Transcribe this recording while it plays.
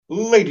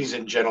Ladies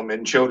and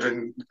gentlemen,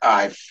 children,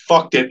 I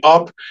fucked it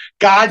up.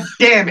 God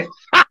damn it.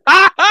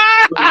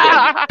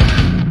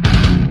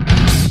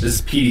 This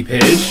is Petey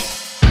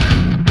Pidge.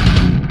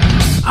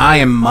 I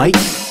am Mike.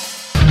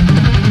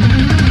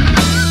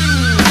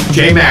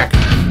 J-Mac.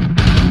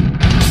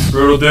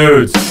 Brutal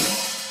Dudes.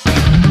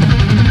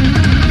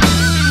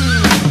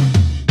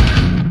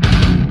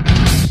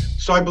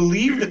 So I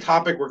believe the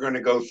topic we're going to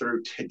go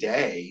through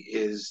today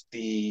is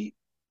the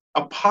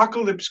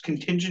apocalypse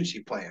contingency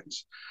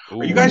plans.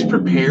 Are you guys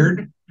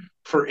prepared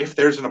for if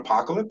there's an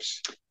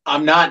apocalypse?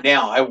 I'm not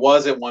now. I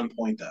was at one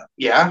point though.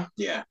 Yeah?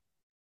 Yeah.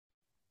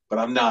 But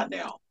I'm not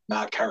now.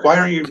 Not currently. Why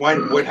aren't you?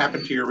 What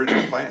happened to your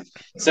original plan?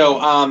 So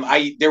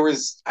I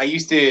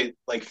used to,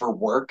 like, for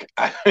work,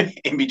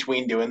 in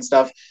between doing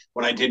stuff,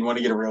 when I didn't want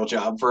to get a real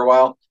job for a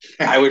while,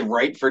 I would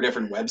write for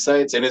different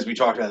websites, and as we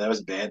talked about, that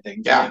was a bad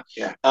thing. Yeah.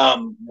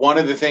 One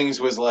of the things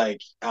was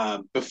like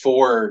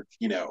before,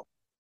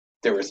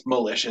 there was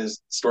militias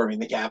storming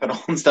the Capitol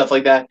and stuff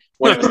like that.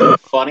 When it was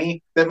not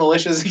funny that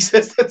militias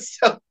existed,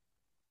 so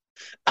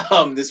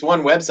this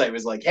one website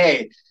was like,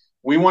 "Hey,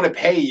 we want to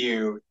pay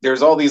you.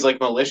 There's all these like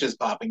militias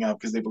popping up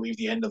because they believe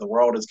the end of the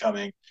world is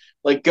coming.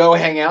 Like, go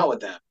hang out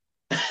with them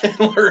and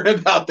learn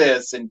about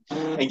this and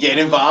get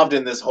involved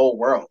in this whole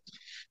world."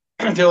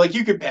 They're like,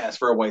 "You could pass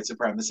for a white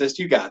supremacist.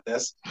 You got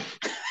this.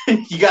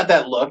 You got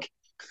that look.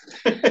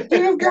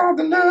 You've got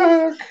the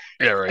look.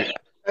 Yeah, right.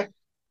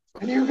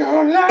 And you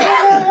go la.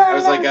 I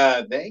was like,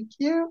 "Thank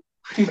you."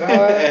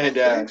 And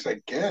thanks, I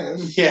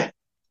guess. Yeah.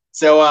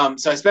 So I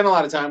spent a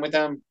lot of time with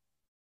them,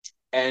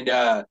 and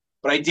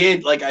but I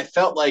did, like, I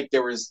felt like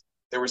there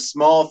were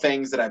small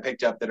things that I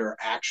picked up that are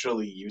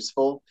actually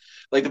useful.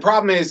 Like, the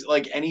problem is,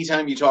 like,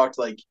 anytime you talk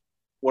to like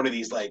one of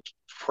these like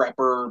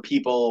prepper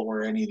people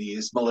or any of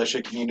these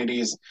militia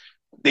communities,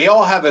 they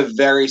all have a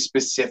very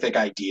specific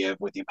idea of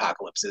what the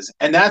apocalypse is.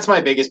 And that's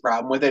my biggest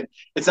problem with it.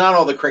 It's not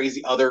all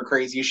the other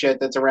crazy shit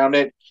that's around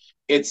it.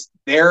 It's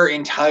their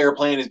entire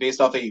plan is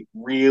based off a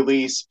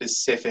really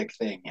specific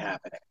thing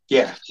happening.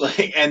 Yeah.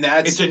 Like, and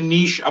it's a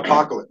niche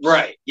apocalypse.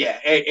 Right. Yeah.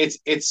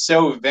 It's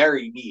so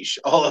very niche,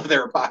 all of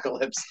their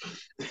apocalypse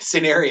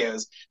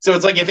scenarios. So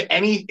it's like,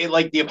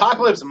 the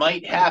apocalypse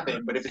might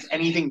happen, but if it's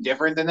anything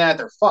different than that,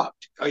 they're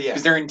fucked. Oh yeah.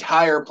 Because their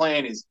entire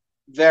plan is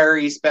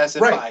very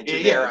specified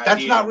to their idea.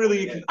 That's not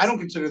really, I don't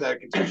consider that a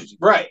contingency.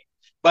 Right.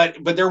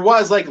 But there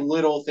was like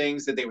little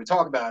things that they would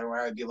talk about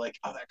where I'd be like,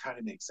 "Oh, that kind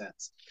of makes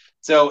sense."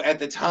 So at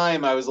the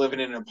time I was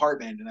living in an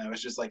apartment and I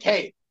was just like,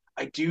 "Hey,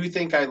 I do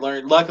think I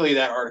learned." Luckily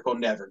that article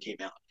never came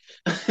out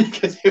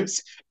because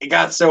it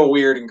got so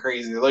weird and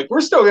crazy. They're like,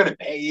 "We're still going to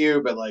pay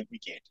you, but like, we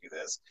can't do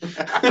this."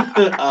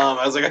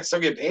 I was like, "I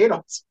still get paid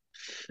on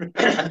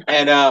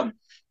and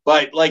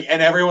but like, and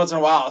every once in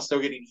a while I'll still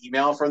get an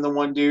email from the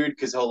one dude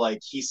because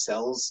he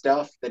sells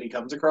stuff that he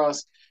comes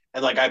across.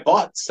 And like, I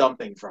bought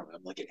something from him,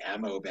 like an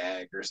ammo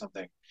bag or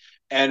something.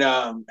 And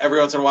every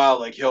once in a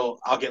while, like,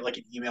 I'll get like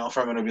an email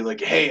from him and it'll be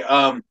like, "Hey,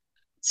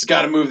 it's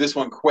got to move this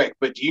one quick,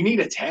 but do you need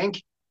a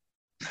tank?"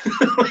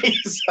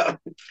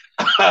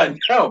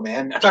 No,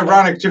 man. It's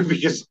ironic too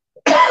because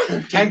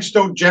tanks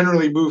don't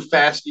generally move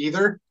fast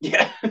either.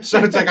 Yeah.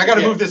 So it's like, I got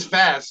to move this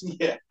fast.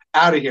 Yeah.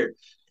 Out of here.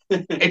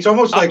 It's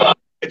almost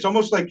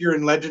like you're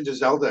in Legend of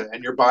Zelda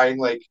and you're buying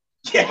like.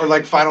 Yeah. Or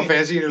like Final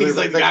Fantasy. He's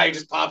like the guy who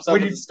just pops up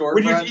in the store.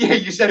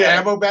 You said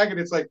ammo bag and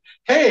it's like,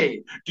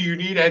 "Hey, do you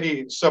need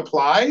any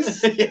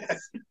supplies?"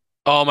 Yes.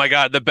 Oh my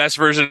God. The best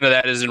version of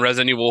that is in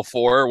Resident Evil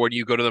 4 when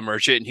you go to the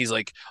merchant and he's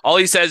like, all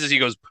he says is he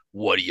goes,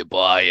 "What are you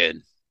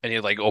buying?" And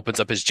he like opens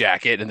up his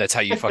jacket and that's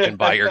how you fucking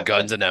buy your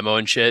guns and ammo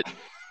and shit.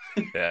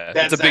 Yeah.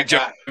 That's a big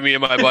joke for me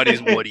and my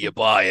buddies. "What are you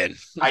buying?"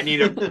 I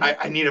need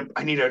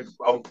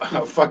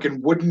a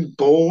fucking wooden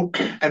bowl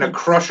and a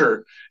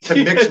crusher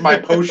to mix my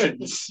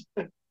potions.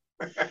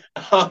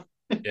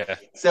 Yeah.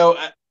 So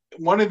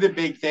one of the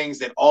big things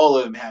that all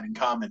of them had in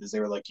common is they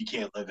were like, "You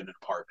can't live in an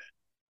apartment.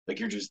 Like,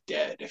 you're just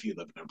dead if you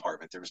live in an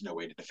apartment. There was no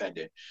way to defend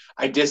it."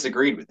 I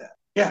disagreed with that.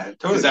 Yeah,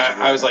 totally. Because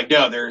I was like,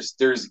 no,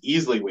 there's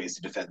easily ways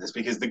to defend this,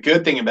 because the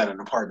good thing about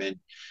an apartment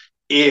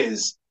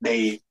is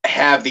they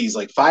have these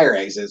like fire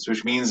exits,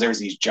 which means there's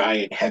these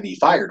giant heavy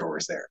fire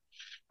doors there.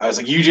 I was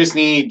like, you just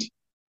need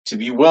to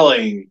be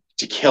willing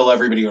to kill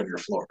everybody on your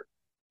floor,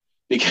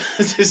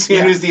 because as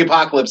soon as the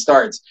apocalypse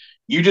starts,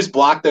 you just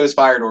block those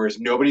fire doors.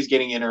 Nobody's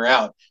getting in or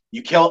out.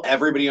 You kill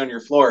everybody on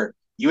your floor.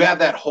 You have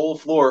that whole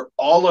floor,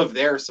 all of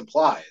their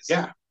supplies.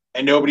 Yeah.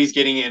 And nobody's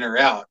getting in or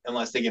out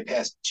unless they get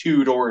past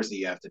 2 doors that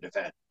you have to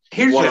defend.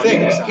 Here's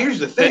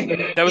the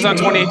thing. That was on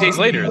 28 Days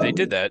Later. They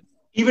did that.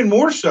 Even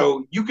more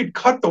so, you could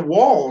cut the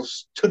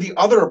walls to the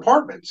other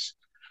apartments,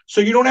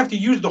 so you don't have to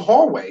use the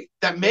hallway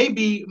that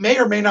may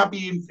or may not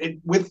be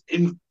with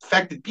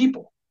infected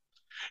people.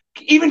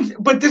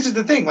 But this is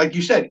the thing, like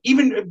you said,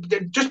 even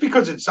just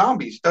because it's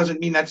zombies doesn't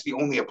mean that's the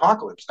only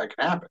apocalypse that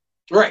can happen.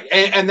 Right.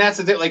 And that's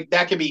the thing, like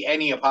that could be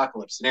any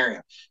apocalypse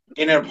scenario.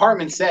 In an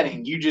apartment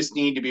setting, you just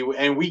need to be,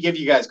 and we give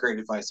you guys great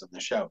advice on the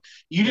show.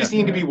 You just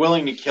need to be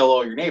willing to kill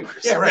all your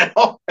neighbors. Yeah, right.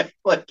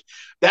 Like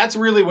that's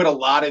really what a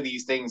lot of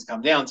these things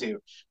come down to.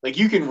 Like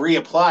you can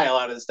reapply a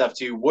lot of the stuff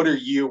to what are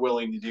you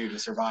willing to do to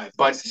survive?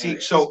 But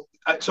see, so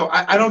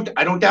I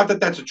don't doubt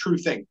that that's a true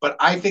thing, but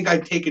I think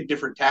I'd take a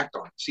different tact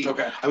on it. See,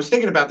 Okay. I was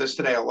thinking about this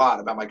today a lot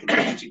about my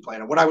contingency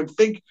plan, and what I would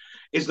think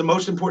is the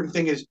most important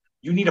thing is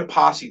you need a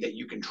posse that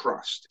you can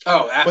trust.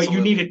 Oh, absolutely. But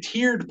you need a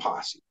tiered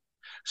posse.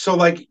 So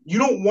like you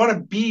don't want to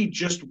be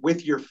just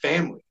with your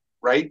family,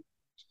 right?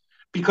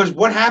 Because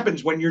what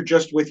happens when you're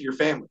just with your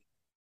family?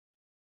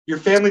 Your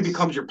family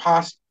becomes your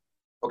posse.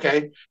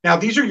 Okay. Now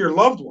these are your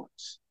loved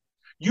ones.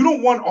 You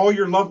don't want all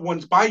your loved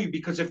ones by you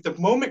because if the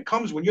moment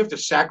comes when you have to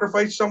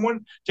sacrifice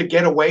someone to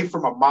get away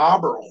from a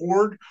mob or a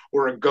horde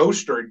or a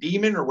ghost or a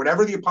demon or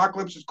whatever the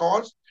apocalypse has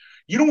caused,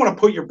 you don't want to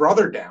put your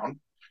brother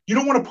down. You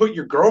don't want to put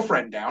your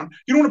girlfriend down.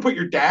 You don't want to put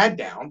your dad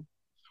down.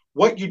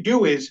 What you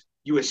do is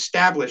you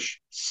establish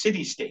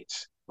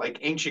city-states like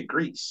ancient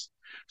Greece.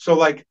 So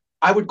like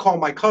I would call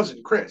my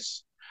cousin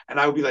Chris and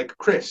I would be like,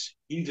 Chris,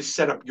 you need to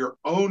set up your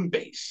own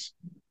base.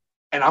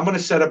 And I'm going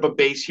to set up a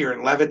base here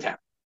in Levittown.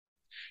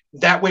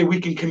 That way we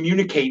can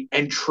communicate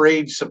and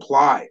trade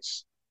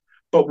supplies,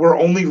 but we're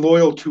only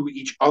loyal to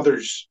each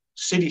other's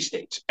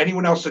city-states.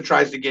 Anyone else that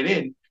tries to get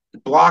in,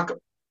 block them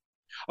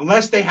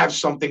unless they have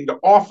something to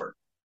offer.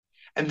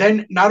 And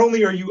then not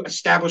only are you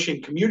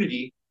establishing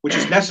community, which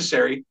is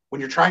necessary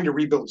when you're trying to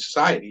rebuild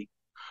society,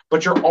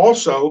 but you're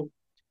also,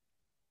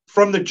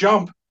 from the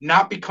jump,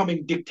 not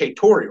becoming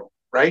dictatorial,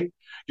 right?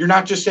 You're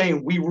not just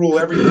saying we rule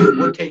everything,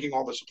 we're taking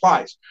all the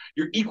supplies.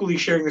 You're equally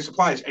sharing the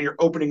supplies and you're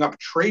opening up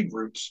trade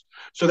routes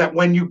so that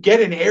when you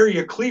get an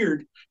area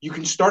cleared, you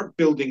can start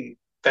building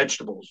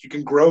vegetables. You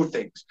can grow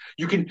things.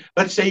 You can,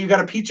 let's say you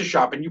got a pizza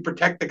shop and you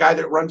protect the guy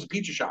that runs the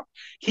pizza shop.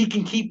 He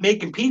can keep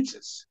making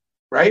pizzas,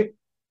 right?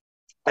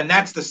 And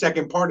that's the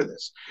second part of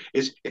this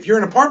is if you're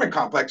an apartment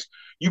complex,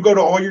 you go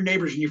to all your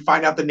neighbors and you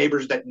find out the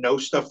neighbors that know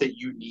stuff that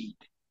you need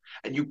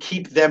and you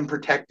keep them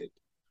protected.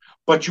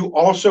 But you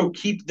also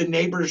keep the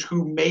neighbors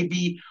who may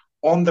be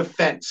on the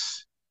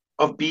fence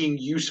of being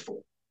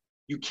useful.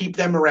 You keep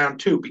them around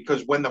too,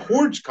 because when the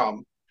hordes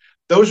come,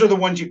 those are the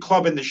ones you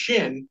club in the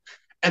shin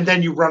and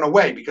then you run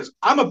away because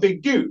I'm a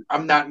big dude.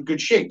 I'm not in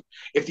good shape.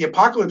 If the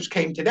apocalypse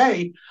came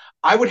today,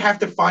 I would have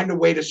to find a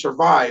way to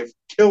survive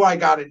till I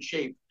got in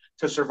shape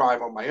to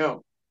survive on my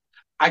own.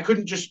 I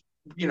couldn't just,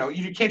 you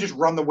can't just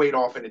run the weight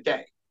off in a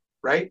day,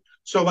 right?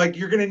 So like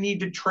you're going to need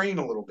to train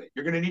a little bit.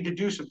 You're going to need to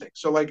do some things.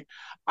 So like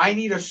I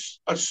need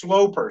a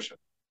slow person.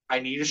 I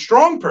need a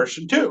strong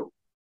person too.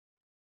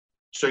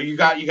 So you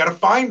got to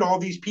find all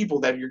these people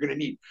that you're going to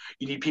need.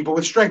 You need people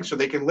with strength so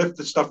they can lift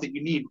the stuff that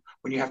you need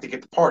when you have to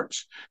get the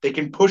parts. They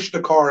can push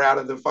the car out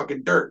of the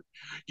fucking dirt.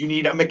 You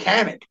need a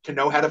mechanic to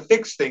know how to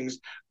fix things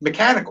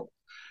mechanical.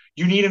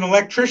 You need an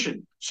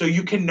electrician so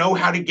you can know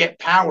how to get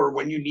power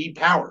when you need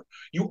power.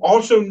 You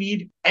also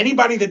need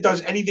anybody that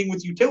does anything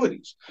with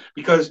utilities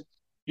because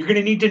you're going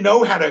to need to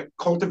know how to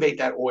cultivate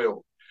that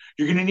oil.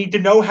 You're going to need to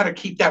know how to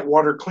keep that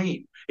water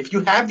clean. If you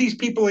have these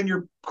people in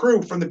your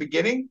crew from the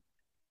beginning,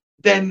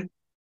 then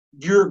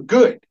you're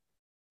good.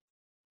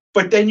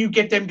 But then you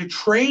get them to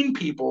train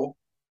people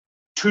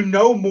to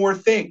know more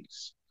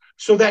things.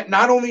 So that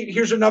not only,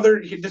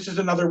 this is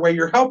another way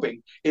you're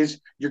helping, is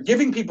you're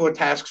giving people a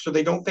task so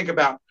they don't think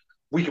about,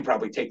 we could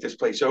probably take this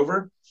place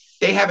over.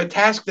 They have a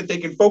task that they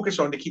can focus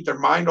on to keep their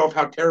mind off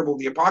how terrible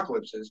the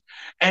apocalypse is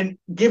and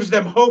gives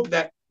them hope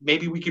that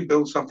maybe we can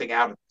build something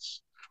out of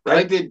this.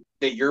 Right? I like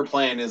that your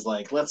plan is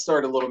like, let's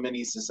start a little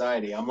mini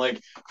society. I'm like,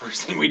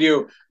 first thing we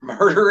do,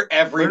 murder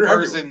every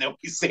person that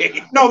we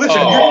see. No, listen,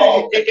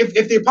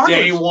 if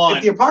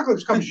the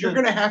apocalypse comes, you're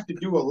going to have to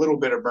do a little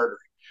bit of murdering.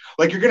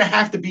 Like you're going to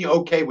have to be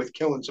okay with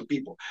killing some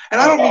people. And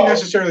I don't mean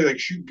necessarily like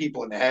shooting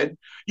people in the head.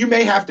 You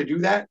may have to do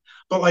that,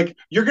 but like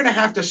you're going to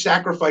have to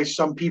sacrifice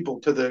some people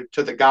to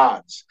the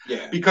gods.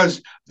 Yeah.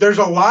 Because there's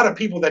a lot of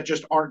people that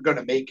just aren't going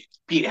to make it.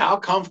 Pete, how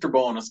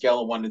comfortable on a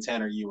scale of 1 to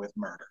 10 are you with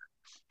murder?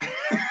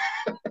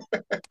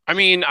 I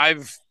mean,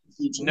 I've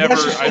never,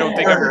 I don't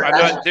think I'm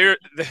not there.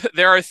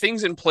 There are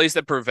things in place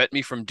that prevent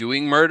me from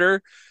doing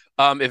murder.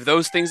 If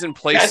those things in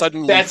place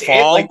suddenly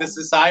fall, like the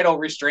societal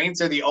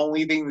restraints are the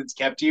only thing that's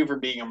kept you from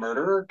being a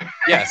murderer.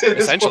 Yes,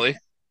 essentially.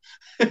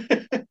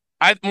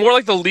 I more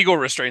like the legal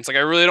restraints. Like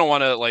I really don't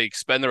want to like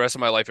spend the rest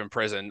of my life in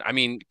prison. I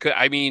mean,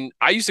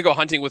 I used to go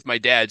hunting with my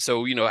dad,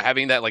 so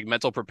having that like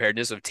mental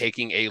preparedness of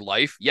taking a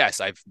life. Yes,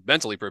 I've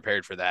mentally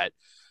prepared for that.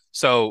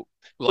 So.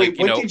 Like, wait,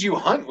 what did you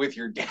hunt with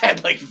your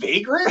dad? Like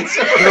vagrants?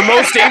 The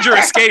most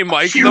dangerous game,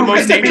 Mike. The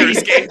most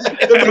dangerous game.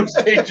 The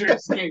most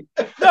dangerous game.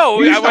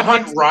 No, I would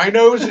hunt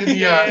rhinos in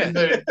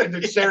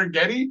the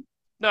Serengeti.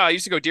 No, I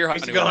used to go deer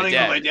hunting, with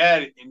my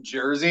dad in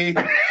Jersey.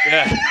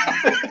 Yeah.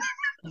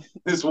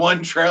 This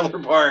one trailer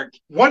park.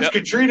 Once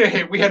Katrina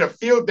hit, we had a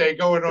field day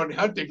going on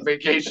hunting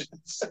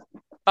vacations.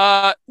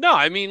 No,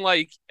 I mean,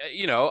 like,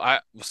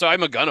 so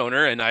I'm a gun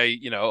owner and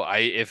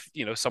if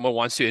someone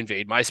wants to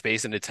invade my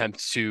space and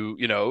attempt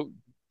to,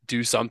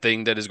 do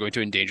something that is going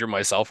to endanger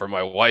myself or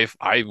my wife,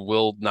 I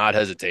will not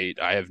hesitate.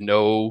 I have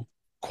no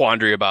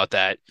quandary about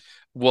that.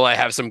 Will I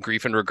have some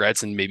grief and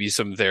regrets and maybe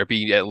some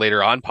therapy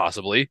later on,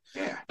 possibly?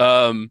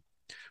 Yeah.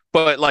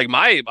 But like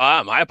my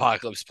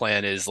apocalypse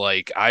plan is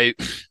like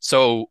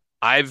so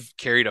I've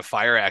carried a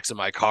fire axe in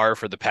my car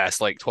for the past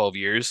like 12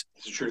 years.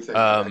 It's a true thing.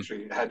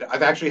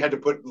 I've actually had to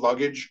put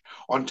luggage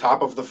on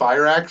top of the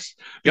fire axe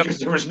because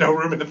there was no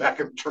room in the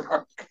back of the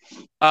truck.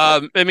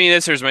 I mean,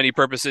 it serves many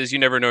purposes. You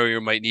never know you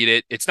might need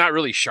it. It's not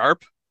really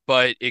sharp,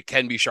 but it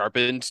can be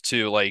sharpened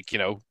to like,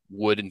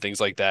 wood and things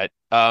like that.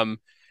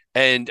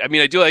 And I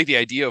mean, I do like the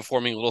idea of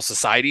forming little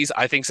societies.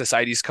 I think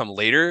societies come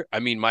later. I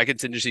mean, my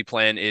contingency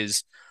plan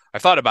is I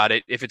thought about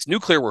it. If it's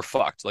nuclear, we're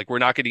fucked. Like we're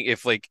not getting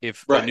if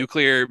a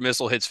nuclear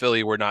missile hits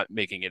Philly, we're not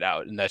making it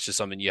out, and that's just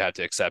something you have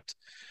to accept.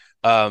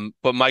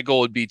 But my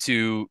goal would be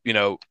to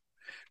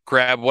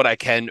grab what I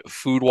can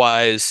food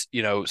wise. I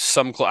don't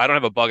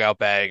have a bug out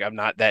bag. I'm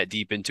not that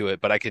deep into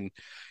it, but I can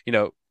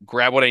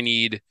grab what I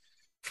need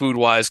food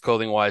wise,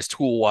 clothing wise,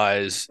 tool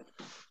wise,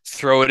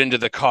 throw it into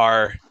the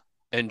car,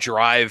 and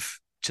drive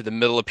to the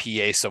middle of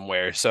PA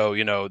somewhere. So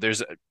there's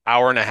an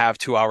hour and a half,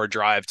 2 hour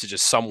drive to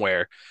just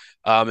somewhere.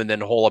 And then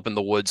hole up in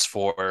the woods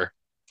for,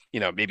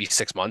 maybe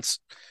 6 months.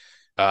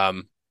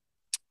 And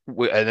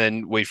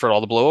then wait for it all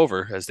to blow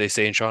over, as they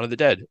say in Shaun of the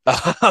Dead.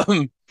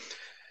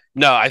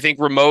 No, I think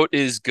remote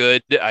is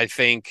good. I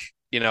think,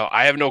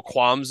 I have no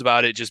qualms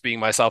about it just being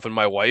myself and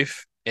my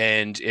wife.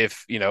 And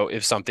if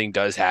something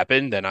does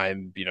happen, then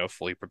I'm,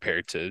 fully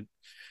prepared to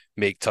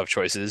make tough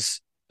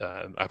choices.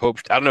 I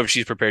don't know if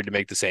she's prepared to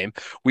make the same.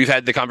 We've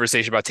had the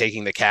conversation about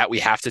taking the cat. We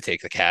have to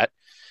take the cat.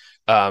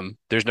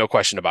 There's no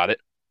question about it.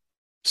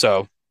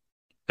 So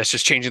that's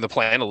just changing the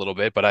plan a little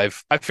bit, but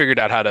I've figured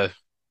out how to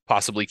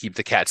possibly keep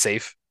the cat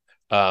safe.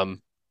 Well,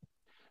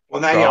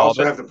 now you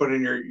also have to put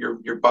in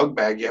your bug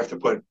bag. You have to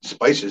put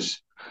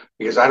spices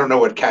because I don't know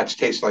what cats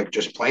taste like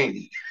just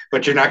plain.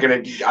 But you're not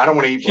gonna. I don't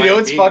want to eat.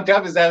 What's fucked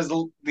up is that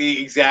was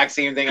the exact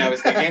same thing I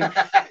was thinking.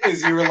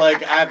 Is you were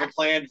like, I have a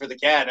plan for the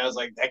cat, and I was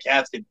like, that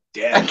cat's dead.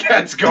 That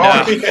cat's gone. No,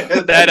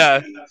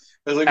 I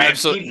was like,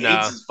 absolutely, he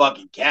hates his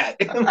fucking cat.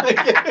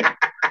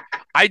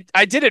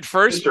 I did it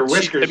first. Mr.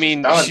 Whiskers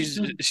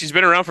she's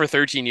been around for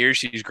 13 years.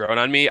 She's grown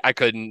on me. I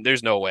couldn't.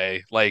 There's no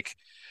way. Like,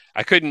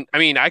 I couldn't. I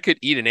mean, I could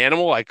eat an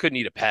animal. I couldn't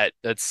eat a pet.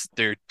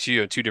 They're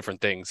two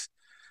different things.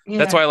 Yeah,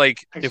 that's why,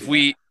 like, if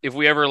we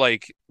ever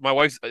like, my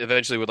wife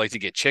eventually would like to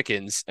get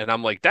chickens, and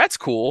I'm like, that's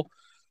cool.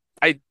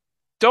 I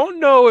don't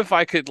know if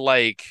I could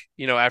like,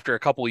 after a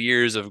couple of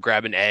years of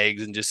grabbing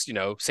eggs and just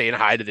saying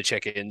hi to the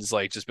chickens,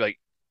 like just be like,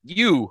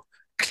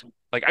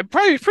 like I'm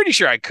probably pretty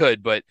sure I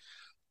could, but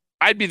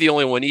I'd be the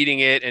only one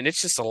eating it, and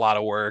it's just a lot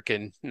of work,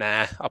 and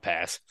nah, I'll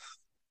pass.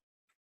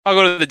 I'll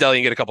go to the deli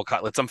and get a couple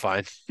cutlets. I'm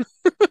fine.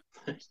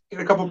 Get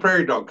a couple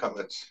prairie dog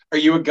cutlets. Are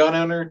you a gun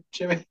owner,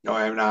 Jimmy? No,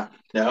 I am not.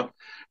 No?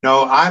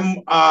 No,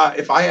 I'm,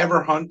 if I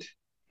ever hunt,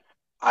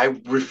 I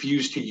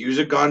refuse to use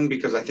a gun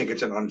because I think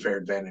it's an unfair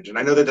advantage. And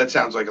I know that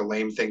sounds like a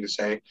lame thing to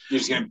say. You're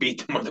just going to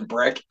beat them with a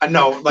brick?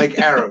 No, like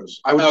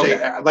arrows. I would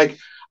say, like,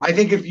 I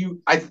think if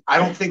you, I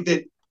don't think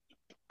that,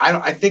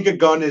 I think a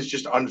gun is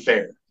just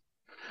unfair.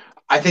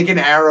 I think an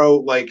arrow,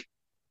 like,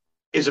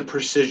 is a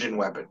precision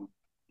weapon.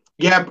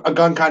 Yeah, a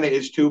gun kind of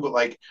is too, but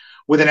like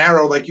with an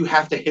arrow, like you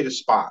have to hit a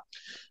spot.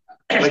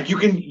 Like you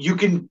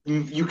can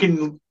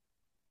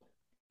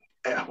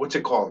what's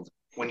it called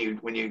when you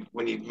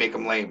make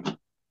them lame?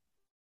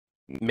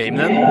 Maim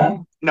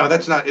them? No,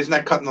 that's not. Isn't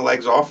that cutting the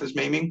legs off? Is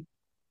maiming?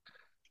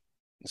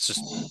 It's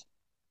just.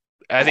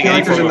 I think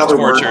any there's form another of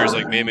torture word is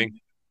like maiming.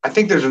 I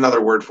think there's another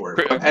word for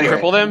it. Anyway.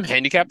 Cripple them,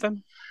 handicap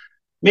them.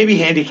 Maybe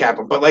handicap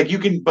them, but like you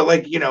can, but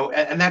like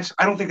and that's.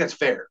 I don't think that's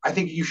fair. I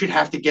think you should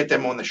have to get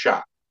them on the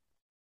shot.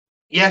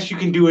 Yes, you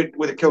can do it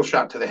with a kill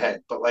shot to the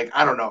head, but like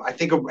I don't know. I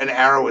think an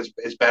arrow is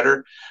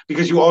better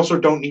because you also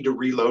don't need to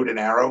reload an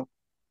arrow.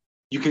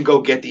 You can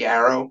go get the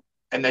arrow,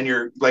 and then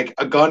you're like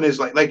a gun is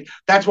like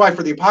that's why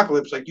for the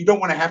apocalypse, like you don't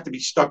want to have to be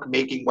stuck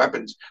making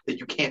weapons that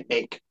you can't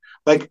make.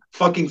 Like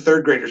fucking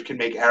third graders can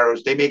make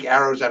arrows. They make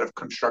arrows out of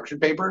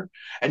construction paper,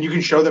 and you can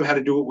show them how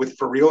to do it with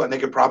for real, and they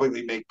could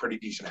probably make pretty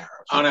decent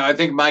arrows. Oh no, I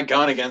think my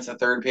gun against a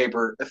third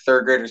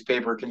grader's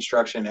paper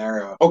construction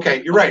arrow.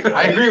 Okay, you're right.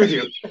 I agree with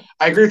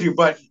you.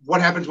 But what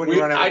happens when you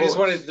run out of bullets? I just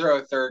wanted to throw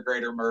a third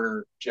grader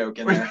murder joke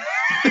in there.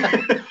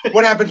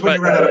 What happens when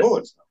you run out of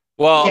bullets?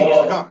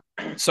 Well,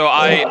 so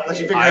unless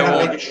you figure out how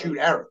to make it shoot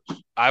arrows.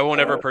 I won't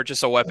ever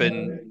purchase a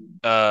weapon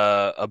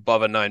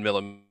above a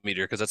 9mm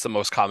because that's the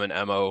most common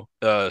ammo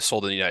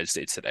sold in the United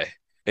States today.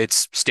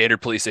 It's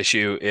standard police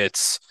issue.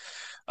 It's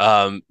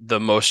the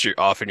most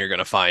often you're going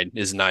to find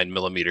is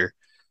 9mm,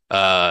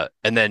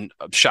 and then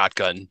a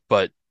shotgun,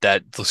 but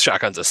the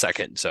shotgun's a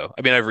second. So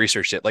I mean, I've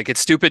researched it. Like it's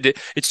stupid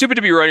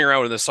to be running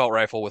around with an assault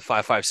rifle with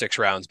 5.56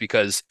 rounds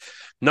because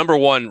number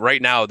one,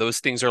 right now those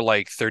things are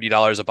like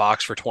 $30 a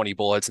box for 20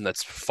 bullets, and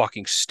that's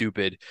fucking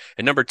stupid.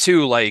 And number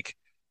two, like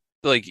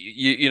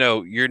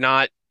you're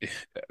not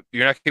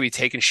going to be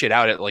taking shit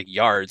out at like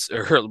yards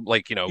or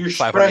like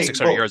 500,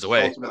 600 yards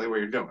away. Ultimately, what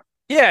you're doing.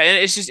 Yeah,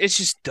 and it's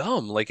just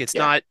dumb. Like it's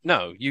Yeah. not.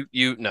 No,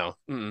 you no.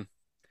 Mm-mm.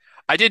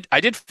 I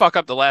did fuck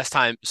up the last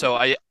time. So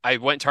I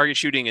went target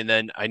shooting and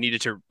then I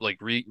needed to like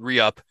re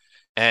up,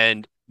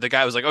 and the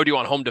guy was like, "Oh, do you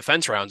want home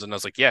defense rounds?" And I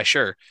was like, "Yeah,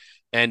 sure."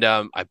 And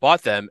I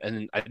bought them,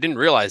 and I didn't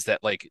realize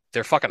that like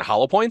they're fucking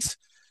hollow points,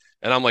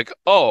 and I'm like,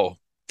 "Oh,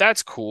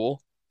 that's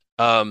cool."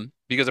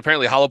 Because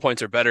apparently hollow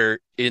points are better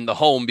in the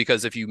home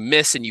because if you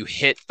miss and you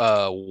hit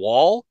a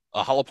wall,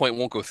 a hollow point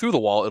won't go through the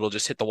wall. It'll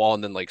just hit the wall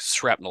and then like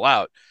shrapnel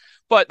out.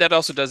 But that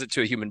also does it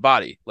to a human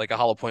body. Like a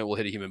hollow point will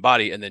hit a human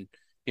body, and then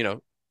you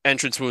know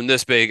entrance wound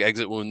this big,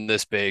 exit wound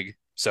this big.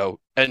 So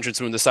entrance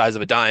wound the size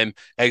of a dime,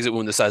 exit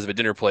wound the size of a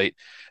dinner plate,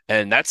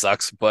 and that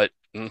sucks. But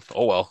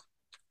oh well.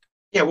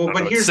 Yeah, well, I don't know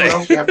but what to here's what say.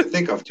 else you have to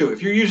think of too.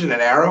 If you're using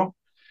an arrow,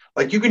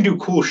 like you can do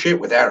cool shit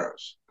with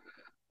arrows.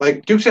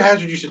 Like Dukes of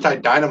Hazzard used to tie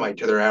dynamite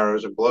to their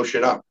arrows and blow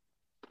shit up.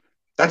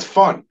 That's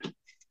fun.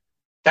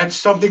 That's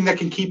something that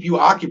can keep you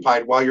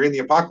occupied while you're in the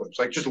apocalypse.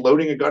 Like just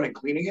loading a gun and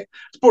cleaning it.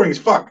 It's boring as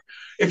fuck.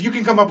 If you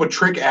can come up with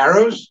trick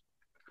arrows,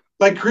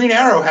 like Green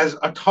Arrow has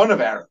a ton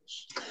of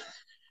arrows.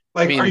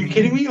 I Like, are you mean,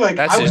 kidding me? Like,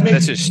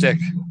 that's his shtick.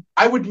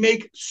 I would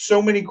make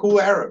so many cool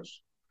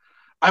arrows.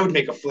 I would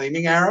make a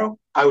flaming arrow.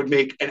 I would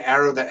make an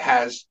arrow that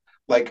has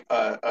like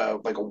a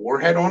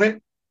warhead on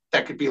it.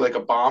 That could be like a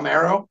bomb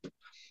arrow.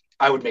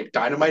 I would make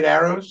dynamite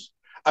arrows.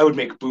 I would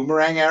make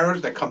boomerang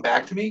arrows that come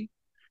back to me.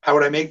 How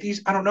would I make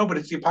these? I don't know, but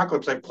it's the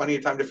apocalypse. I have plenty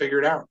of time to figure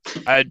it out.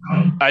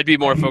 I'd be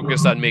more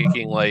focused on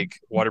making like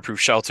waterproof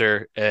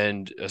shelter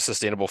and a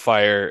sustainable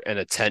fire and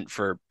a tent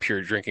for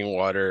pure drinking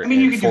water I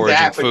mean, you and could do foraging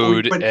that,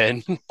 food but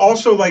and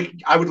also like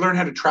I would learn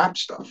how to trap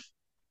stuff.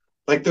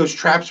 Like those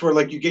traps where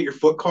like you get your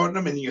foot caught in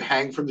them and you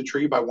hang from the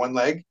tree by one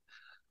leg.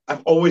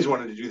 I've always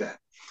wanted to do that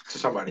to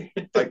somebody,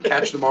 like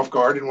catch them off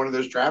guard in one of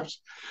those traps.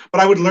 But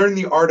I would learn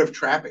the art of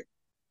trapping.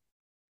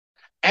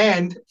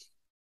 And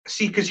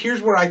see, because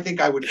here's where I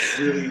think I would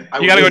really.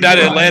 you got to go down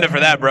to Atlanta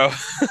for that, bro.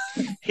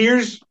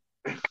 Here's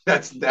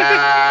that's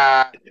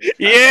that.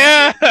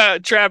 Yeah,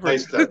 trapper.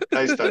 Nice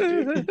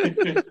done,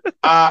 dude.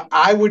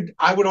 I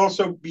would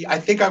also be. I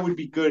think I would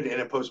be good in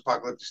a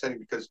post-apocalyptic setting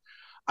because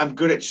I'm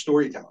good at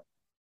storytelling.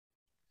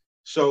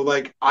 So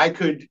like I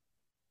could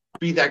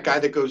be that guy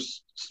that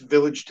goes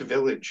village to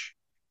village,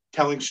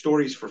 telling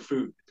stories for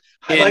food.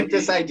 I like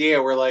this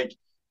idea where like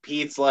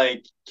Pete's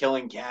like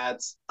killing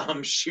cats,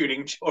 I'm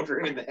shooting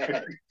children in the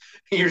head.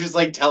 You're just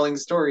like telling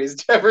stories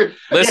to every.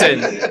 Listen,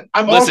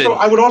 Yeah, listen.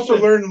 I would also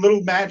learn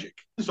little magic.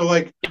 So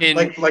like In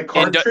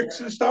card tricks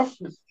and stuff.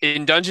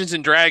 in Dungeons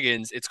and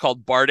Dragons, it's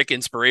called Bardic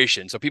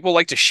Inspiration. So people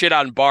like to shit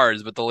on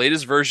bards, but the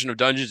latest version of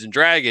Dungeons and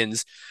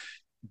Dragons,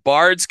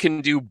 bards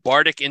can do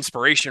bardic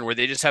inspiration where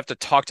they just have to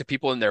talk to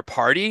people in their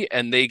party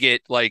and they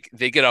get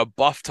a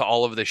buff to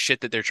all of the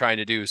shit that they're trying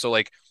to do. So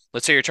like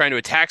let's say you're trying to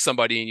attack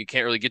somebody and you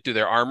can't really get through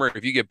their armor.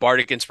 If you get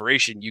bardic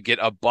inspiration, you get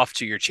a buff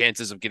to your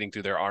chances of getting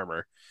through their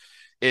armor.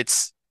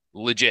 It's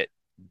legit.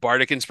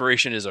 Bardic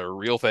inspiration is a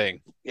real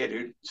thing. Yeah,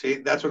 dude. See,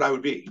 that's what I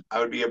would be. I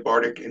would be a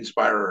bardic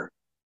inspirer.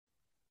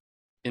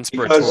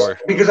 Inspirator.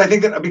 Because I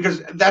think that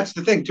because that's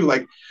the thing too.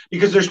 Like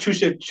because there's two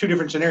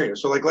different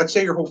scenarios. So like let's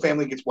say your whole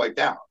family gets wiped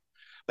out.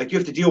 Like you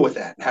have to deal with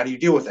that. How do you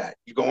deal with that?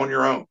 You go on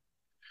your own,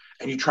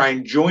 and you try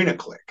and join a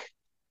clique.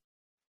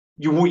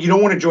 You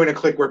don't want to join a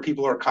clique where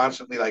people are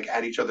constantly like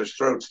at each other's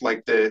throats.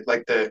 Like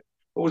the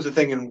what was the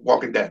thing in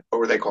Walking Dead? What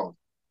were they called?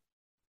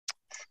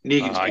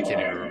 Negan's I people.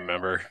 can't even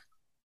remember.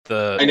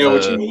 I know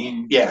what you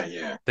mean.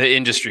 Yeah. The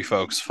industry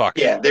folks. Fuck.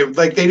 Yeah, they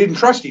didn't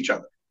trust each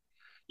other.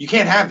 You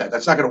can't have that.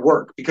 That's not going to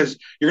work because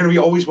you're going to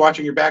be always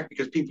watching your back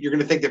because you're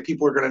going to think that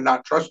people are going to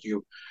not trust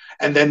you,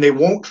 and then they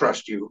won't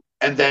trust you,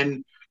 and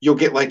then you'll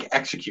get like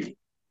executed.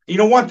 You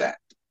don't want that.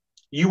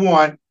 You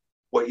want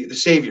the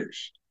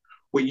saviors.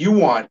 What you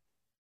want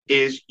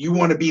is you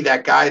want to be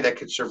that guy that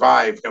can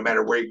survive no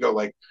matter where you go.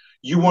 Like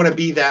you want to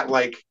be that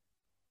like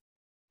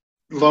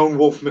lone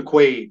wolf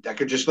McQuaid that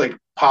could just like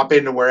pop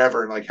into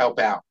wherever and like help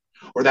out,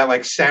 or that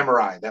like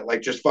samurai that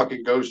like just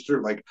fucking goes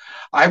through. Like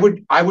I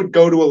would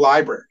go to a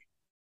library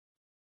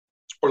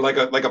or like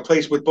a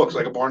place with books,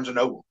 like a Barnes and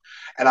Noble,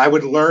 and I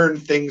would learn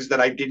things that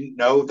I didn't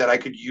know that I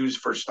could use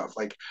for stuff.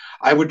 Like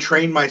I would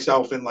train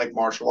myself in like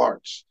martial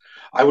arts.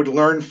 I would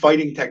learn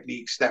fighting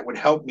techniques that would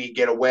help me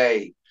get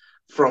away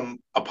from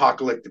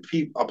apocalyptic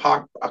people.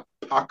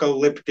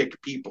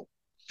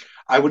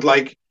 I would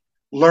like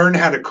learn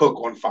how to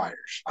cook on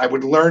fires. I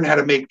would learn how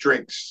to make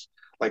drinks,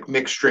 like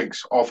mixed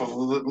drinks off of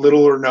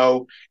little or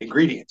no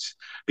ingredients.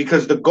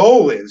 Because the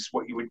goal is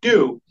what you would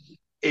do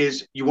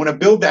is you want to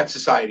build that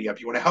society up.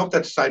 You want to help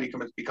that society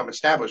become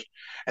established.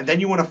 And then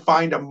you want to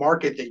find a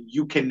market that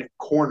you can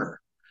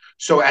corner.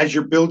 So as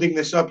you're building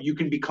this up, you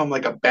can become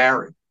like a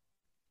baron,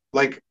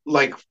 like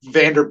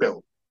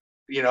Vanderbilt,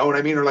 you know what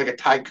I mean? Or like a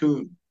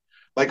tycoon.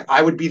 Like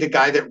I would be the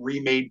guy that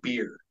remade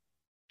beer.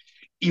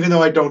 Even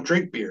though I don't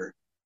drink beer,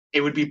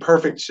 it would be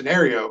perfect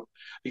scenario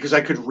because I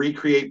could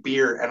recreate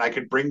beer and I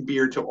could bring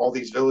beer to all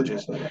these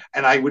villages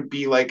and I would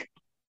be like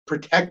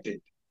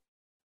protected.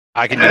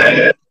 I can do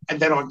that. And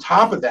then on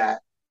top of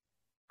that,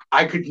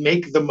 I could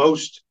make the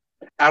most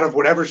out of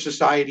whatever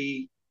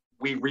society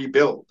we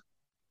rebuild.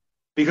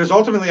 because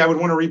ultimately I would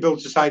want to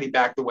rebuild society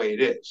back the way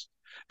it is.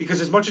 Because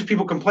as much as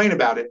people complain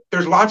about it,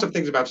 there's lots of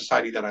things about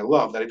society that I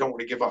love that I don't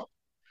want to give up.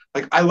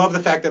 Like I love the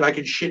fact that I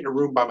can shit in a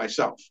room by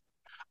myself.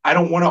 I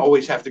don't want to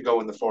always have to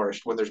go in the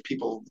forest when there's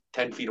people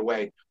 10 feet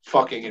away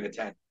fucking in a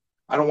tent.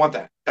 I don't want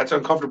that. That's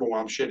uncomfortable while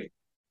I'm shitting.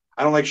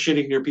 I don't like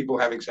shitting near people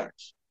having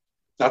sex.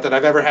 Not that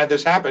I've ever had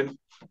this happen,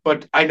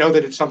 but I know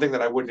that it's something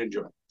that I wouldn't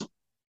enjoy.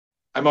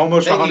 I'm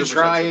almost Then 100%. you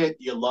try it,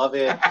 you love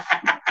it.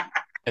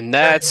 And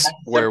that's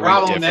where The we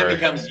problem then differ.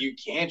 becomes you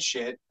can't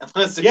shit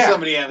unless there's Yeah,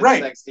 somebody having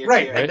right, sex here.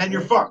 right, too. and then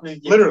you're fucked,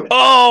 literally.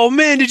 Oh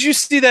man, did you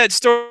see that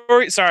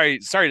story? Sorry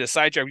to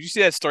sidetrack. Did you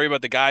see that story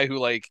about the guy who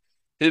like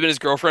him and his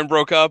girlfriend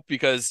broke up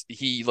because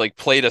he like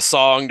played a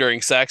song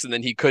during sex and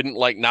then he couldn't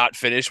like not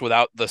finish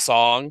without the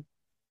song?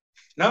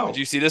 No, Did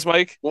you see this,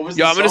 Mike? What was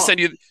Yo, the I'm gonna song? send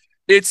you.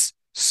 It's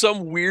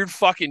some weird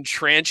fucking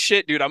trance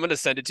shit, dude. I'm gonna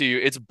send it to you.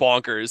 It's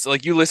bonkers.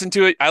 Like you listen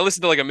to it. I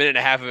listened to like a minute and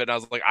a half of it, and I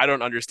was like, I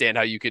don't understand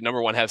how you could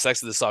number one have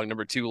sex with this song,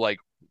 number two like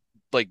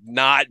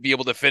not be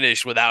able to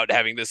finish without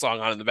having this song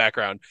on in the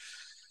background.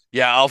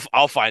 Yeah,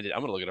 I'll find it.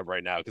 I'm gonna look it up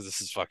right now because this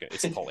is fucking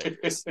it's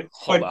hilarious.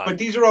 Hold on. but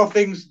these are all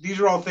things. These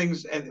are all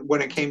things. And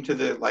when it came to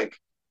the like,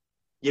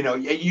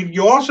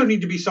 you also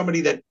need to be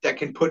somebody that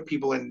can put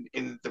people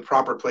in the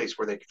proper place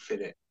where they can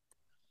fit in,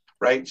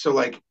 right? So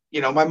like,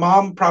 my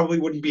mom probably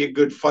wouldn't be a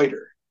good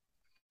fighter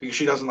because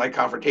she doesn't like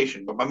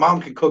confrontation, but my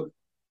mom can cook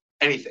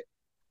anything.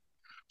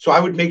 So I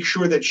would make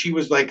sure that she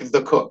was like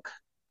the cook,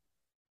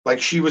 like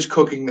she was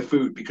cooking the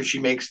food because she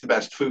makes the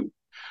best food.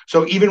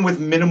 So even with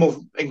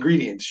minimal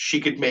ingredients,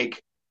 she could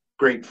make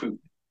great food,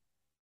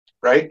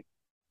 right?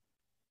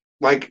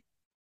 Like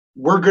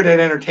we're good at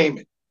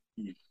entertainment.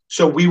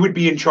 So we would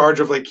be in charge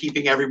of like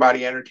keeping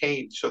everybody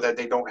entertained so that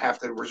they don't have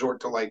to resort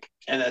to like.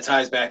 And that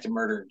ties back to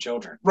murdering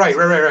children. Right.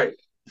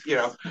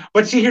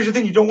 But see, here's the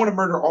thing. You don't want to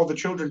murder all the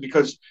children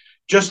because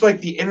just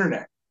like the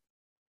internet,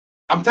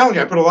 I'm telling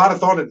you, I put a lot of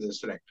thought into this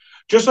today.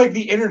 Just like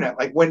the internet,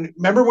 like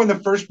remember when the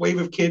first wave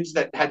of kids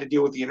that had to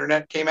deal with the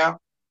internet came out?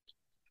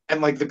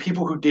 And like the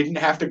people who didn't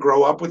have to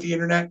grow up with the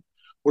internet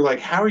were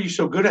like, how are you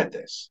so good at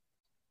this?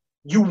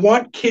 You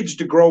want kids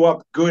to grow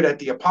up good at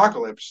the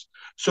apocalypse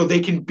so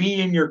they can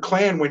be in your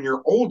clan when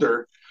you're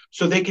older,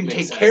 so they can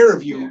take care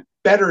of you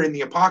better in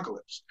the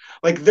apocalypse.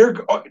 Like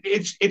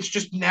it's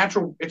just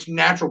natural. It's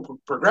natural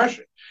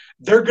progression.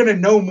 They're going to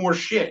know more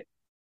shit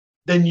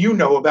than you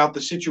know about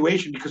the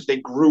situation because they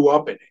grew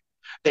up in it.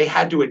 They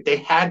had to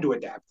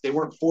adapt. They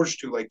weren't forced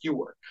to like you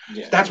were.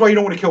 Yeah. That's why you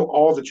don't want to kill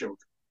all the children.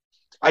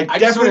 I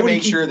just want to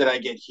make sure that I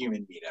get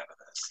human meat out of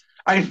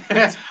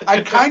this.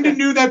 I kind of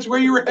knew that's where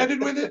you were headed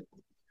with it.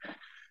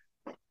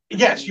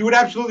 Yes, you would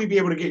absolutely be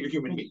able to get your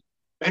human meat.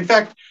 In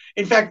fact,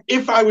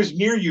 if I was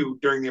near you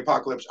during the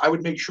apocalypse, I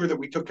would make sure that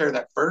we took care of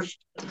that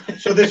first.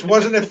 So this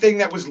wasn't a thing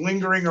that was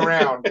lingering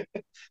around.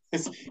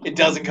 It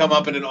doesn't come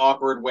up in an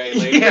awkward way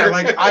later. Yeah,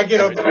 like I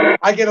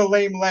get a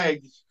lame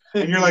leg,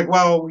 and you're like,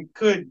 well, we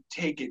could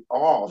take it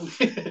off.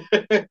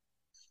 And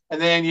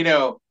then you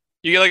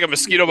get like a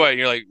mosquito bite, and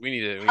you're like, we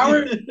need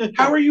it.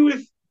 How are you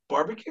with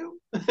barbecue?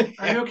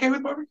 Are you okay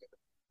with barbecue?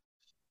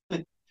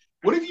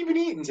 What have you been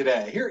eating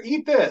today? Here,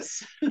 eat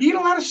this. You eat a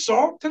lot of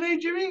salt today,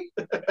 Jimmy?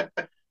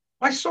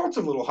 My salt's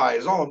a little high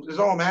is all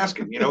I'm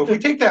asking. If we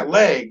take that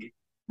leg,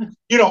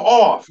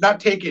 off, not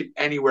take it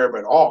anywhere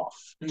but off.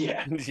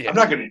 Yeah. I'm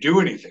not going to do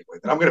anything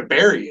with it. I'm going to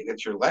bury it.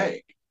 It's your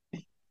leg.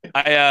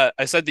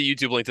 I sent the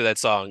YouTube link to that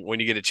song when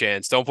you get a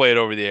chance. Don't play it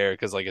over the air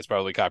because like it's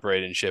probably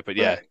copyrighted and shit. But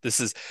yeah, right.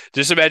 This is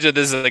just imagine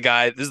this is the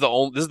guy. This is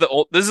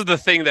the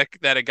thing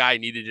that a guy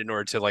needed in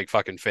order to like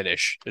fucking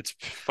finish. It's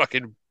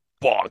fucking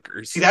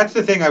bonkers. See, that's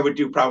the thing I would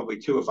do probably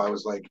too if I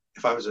was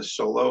a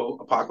solo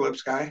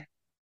apocalypse guy.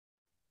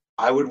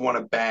 I would want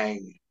to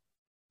bang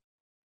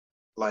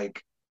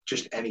like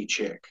just any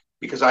chick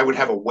because I would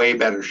have a way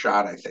better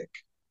shot. I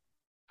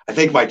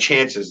think my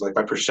chances, like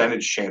my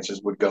percentage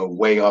chances, would go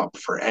way up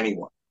for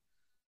anyone.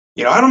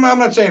 I'm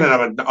not saying that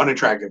I'm an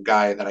unattractive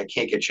guy and that I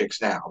can't get chicks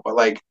now, but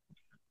like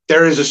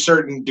there is a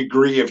certain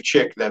degree of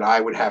chick that I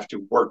would have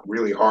to work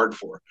really hard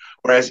for.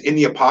 Whereas in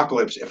the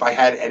apocalypse, if I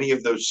had any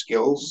of those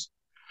skills,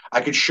 I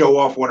could show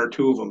off one or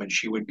two of them and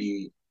she would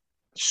be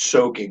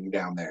soaking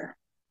down there.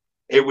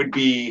 It would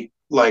be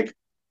like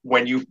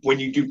when you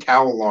do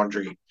towel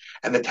laundry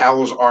and the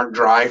towels aren't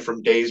dry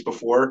from days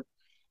before,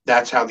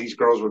 that's how these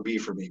girls would be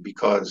for me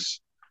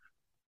because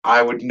I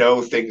would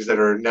know things that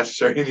are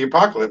necessary in the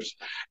apocalypse.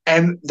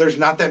 And there's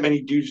not that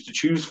many dudes to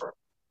choose from,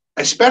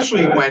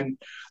 especially when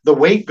the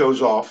weight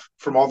goes off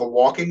from all the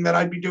walking that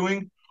I'd be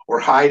doing or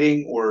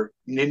hiding or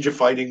ninja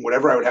fighting,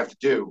 whatever I would have to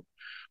do.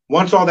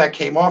 Once all that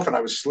came off and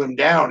I was slimmed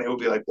down, it would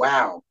be like,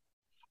 wow,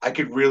 I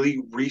could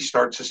really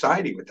restart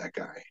society with that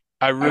guy.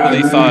 I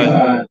really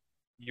thought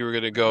you were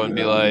going to go and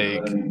be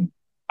like,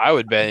 I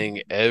would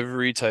bang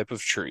every type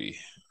of tree.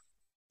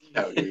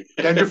 No, dude.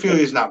 Dendrophilia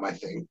is not my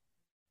thing.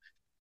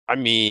 I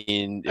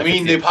mean,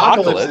 the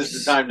apocalypse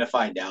is the time to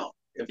find out.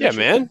 Yeah,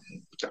 man.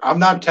 I'm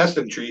not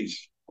testing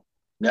trees.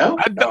 No?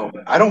 No,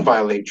 I don't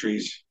violate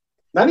trees.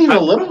 Not even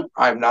a little?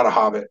 I'm not a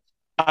hobbit.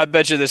 I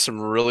bet you there's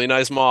some really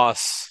nice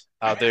moss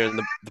out there in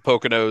the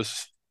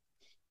Poconos.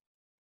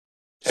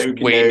 Just Who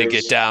waiting to knows?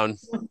 get down.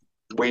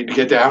 Waiting to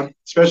get down,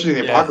 especially in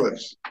the Yeah.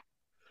 apocalypse.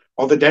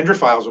 All the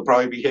dendrophiles will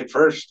probably be hit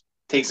first.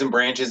 Take some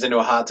branches into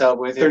a hot tub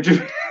with They're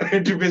you.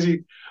 they're too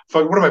busy.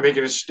 Fuck, what am I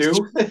making, a stew?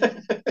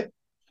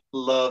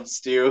 Love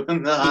stew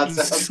in the hot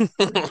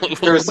tub.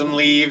 Throw some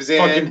leaves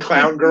Fucking in.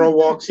 clown girl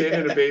walks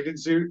in a bathing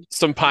suit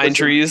Some pine With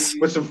some- trees,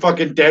 with some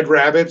fucking dead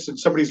rabbits and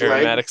somebody's leg.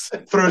 aromatics.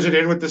 Throws it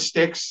in with the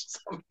sticks.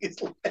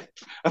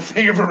 A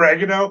thing of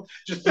oregano.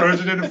 Just throws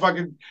it in and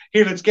fucking,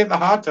 here, let's get in the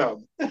hot tub.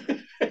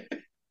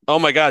 Oh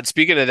my God!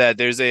 Speaking of that,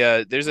 there's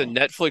a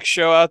Netflix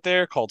show out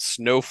there called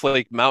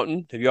Snowflake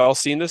Mountain. Have you all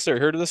seen this or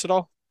heard of this at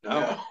all?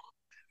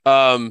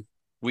 No.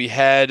 We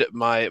had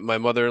my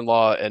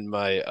mother-in-law and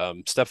my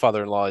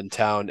stepfather-in-law in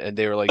town, and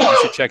they were like, "You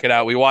should check it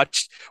out." We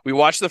watched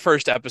the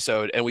first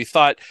episode, and I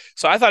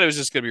thought it was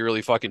just gonna be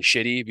really fucking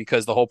shitty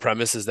because the whole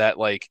premise is that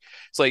like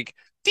it's like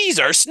these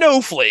are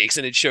snowflakes,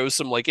 and it shows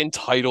some like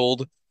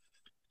entitled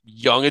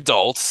young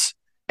adults.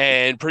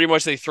 And pretty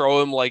much they throw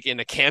them like in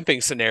a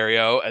camping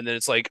scenario, and then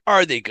it's like,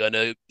 are they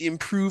gonna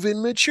improve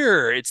and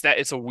mature? It's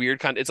a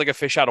weird it's like a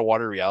fish out of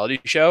water reality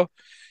show.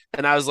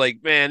 And I was like,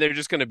 man, they're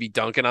just gonna be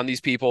dunking on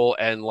these people,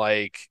 and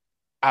like,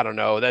 I don't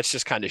know, that's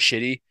just kind of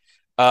shitty.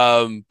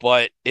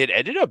 But it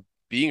ended up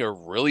being a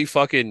really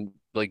fucking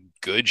like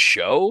good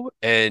show,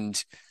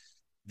 and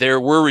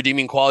there were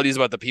redeeming qualities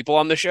about the people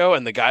on the show,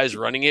 and the guys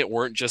running it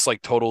weren't just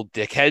like total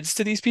dickheads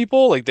to these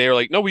people. Like they were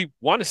like, no, we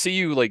want to see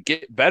you like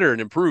get better and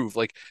improve.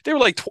 Like they were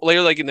like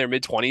in their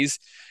mid-20s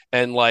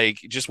and like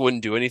just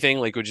wouldn't do anything.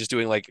 Like were just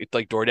doing like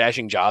door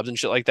dashing jobs and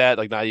shit like that.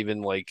 Like not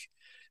even like,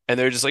 and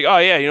they're just like, oh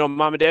yeah,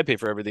 mom and dad pay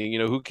for everything.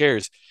 Who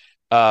cares?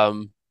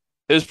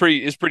 It's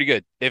pretty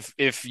good.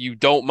 If you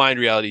don't mind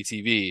reality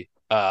TV,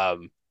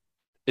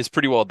 it's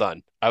pretty well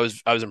done. I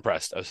was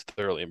impressed. I was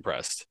thoroughly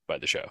impressed by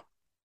the show.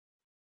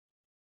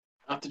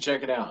 I'll have to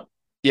check it out.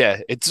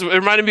 Yeah, it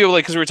reminded me of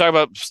like because we were talking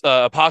about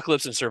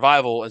apocalypse and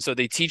survival, and so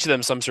they teach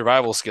them some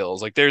survival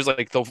skills. Like there's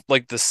like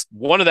this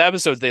one of the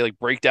episodes they like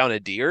break down a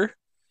deer,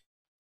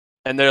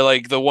 and they're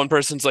like the one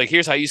person's like,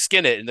 here's how you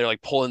skin it, and they're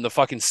like pulling the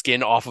fucking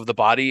skin off of the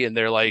body, and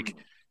they're like,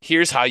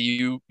 here's how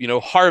you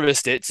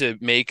harvest it to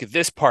make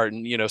this part,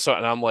 and so,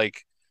 and I'm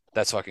like,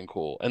 that's fucking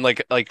cool. And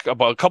like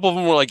about a couple of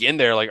them were like in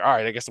there like, all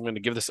right, I guess I'm gonna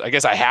give this. I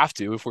guess I have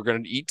to if we're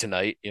gonna eat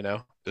tonight. It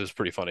was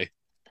pretty funny.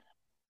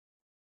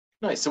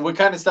 Nice. So what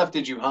kind of stuff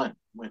did you hunt?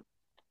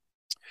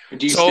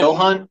 Do you So- still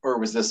hunt, or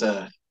was this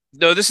a?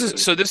 No, this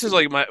is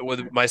like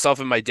with myself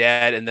and my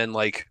dad, and then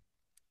like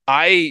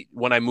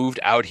when I moved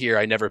out here,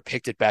 I never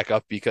picked it back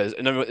up because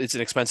it's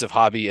an expensive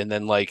hobby, and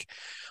then like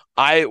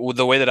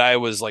the way that I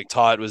was like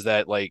taught was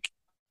that like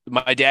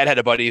my dad had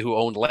a buddy who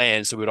owned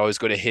land, so we would always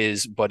go to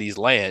his buddy's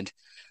land.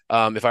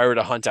 If I were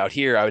to hunt out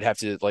here, I would have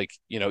to like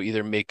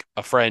either make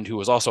a friend who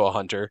was also a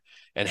hunter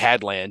and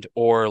had land,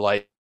 or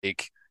like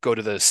go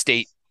to the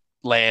state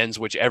lands,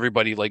 which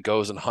everybody like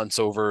goes and hunts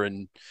over,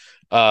 and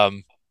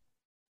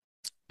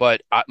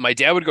but my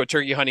dad would go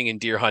turkey hunting and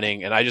deer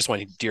hunting, and I just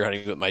went deer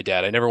hunting with my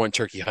dad. I never went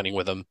turkey hunting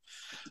with him.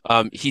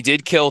 He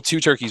did kill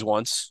 2 turkeys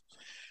once.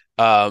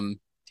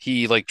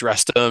 He like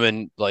dressed them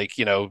and like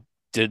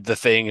did the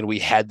thing, and we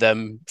had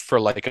them for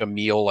like a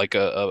meal like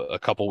a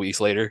couple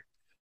weeks later.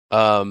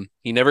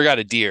 He never got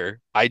a deer.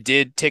 I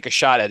did take a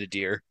shot at a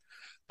deer.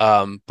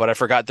 But I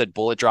forgot that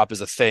bullet drop is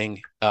a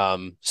thing.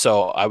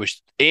 So I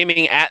was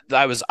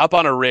up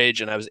on a ridge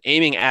and I was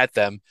aiming at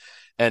them.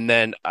 And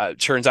then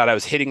turns out I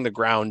was hitting the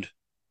ground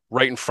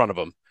right in front of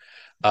them.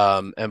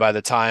 And by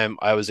the time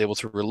I was able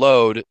to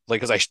reload,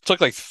 like, cause I took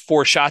like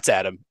 4 shots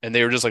at them and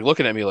they were just like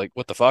looking at me like,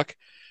 what the fuck?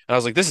 And I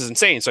was like, this is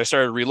insane. So I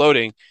started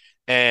reloading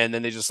and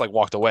then they just like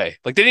walked away.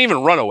 Like they didn't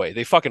even run away.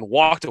 They fucking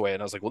walked away.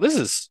 And I was like, well, this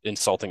is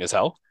insulting as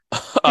hell.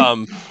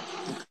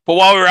 But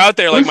while we were out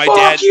there, like my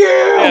dad,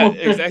 yeah,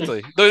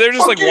 exactly. They're just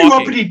Fuck like you,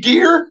 walking. uppity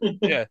deer.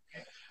 Yeah.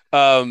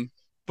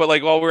 But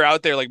like while we were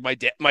out there, like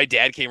my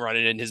dad came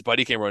running and his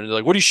buddy came running. They're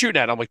like, "What are you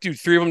shooting at?" I'm like, "Dude,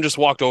 3 of them just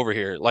walked over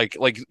here. Like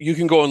you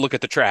can go and look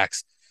at the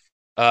tracks."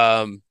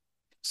 So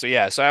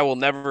yeah, so I will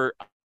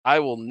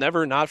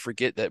never not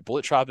forget that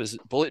bullet drop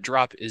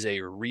is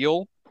a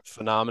real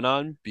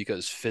phenomenon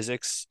because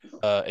physics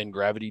and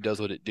gravity does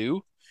what it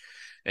do.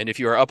 And if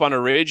you are up on a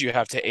ridge, you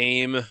have to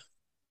aim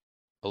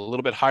a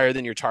little bit higher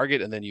than your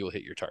target, and then you will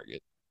hit your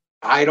target.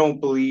 I don't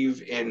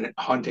believe in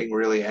hunting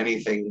really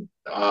anything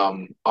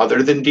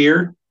other than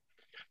deer,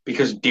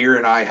 because deer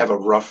and I have a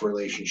rough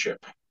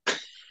relationship.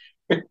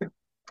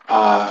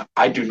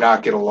 I do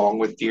not get along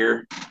with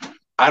deer.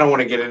 I don't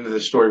want to get into the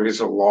story because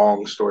it's a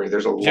long story.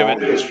 There's a long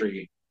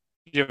history.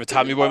 Did you have a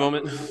Tommy Boy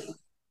moment?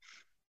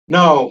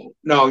 No,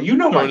 you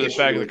know my Going to the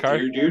history back of the with car?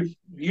 deer, dude.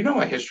 You know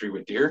my history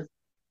with deer.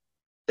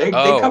 They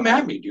Oh. come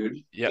at me, dude.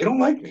 Yep. They don't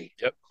like me.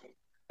 Yep.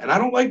 And I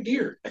don't like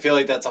deer. I feel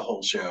like that's a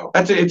whole show.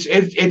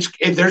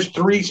 There's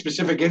 3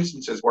 specific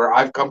instances where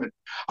I've almost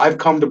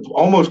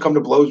come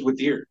to blows with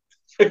deer.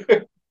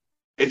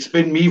 It's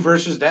been me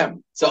versus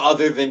them. So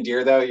other than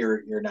deer, though,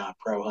 you're not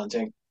pro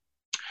hunting.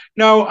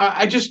 No,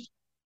 here's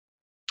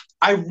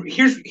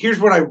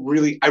what I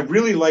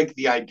really like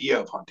the idea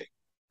of hunting,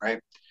 right?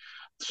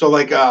 So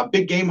like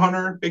big game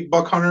hunter, big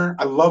buck hunter,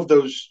 I love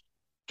those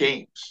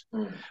games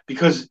Mm.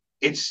 because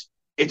it's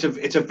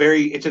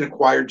an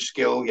acquired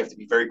skill. You have to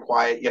be very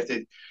quiet. You have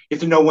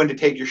to know when to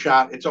take your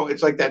shot.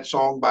 It's like that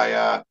song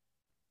by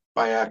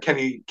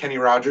Kenny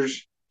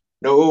Rogers.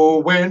 Know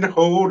when to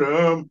hold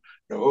 'em,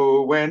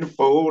 know when to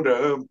fold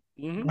 'em.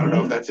 Mhm. I don't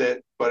know if that's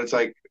it, but it's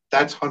like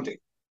that's hunting.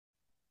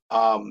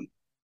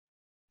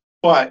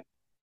 But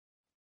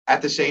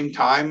at the same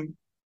time,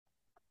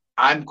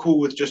 I'm cool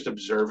with just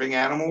observing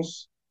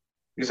animals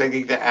because I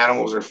think the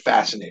animals are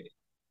fascinating.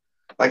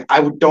 Like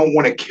don't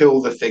want to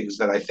kill the things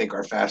that I think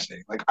are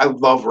fascinating. Like I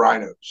love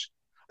rhinos.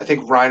 I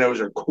think rhinos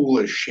are cool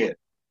as shit.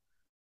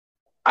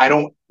 I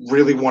don't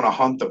really want to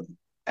hunt them,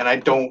 and I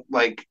don't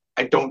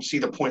see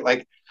the point.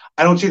 Like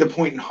I don't see the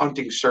point in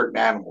hunting certain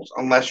animals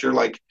unless you're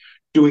like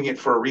doing it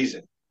for a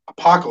reason.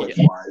 Apocalypse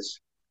wise,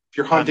 if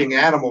you're hunting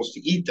animals to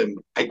eat them,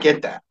 I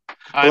get that.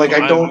 But like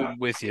I don't I'm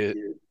with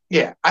you.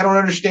 Yeah, I don't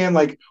understand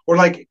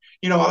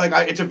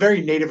it's a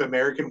very Native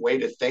American way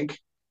to think,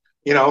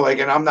 and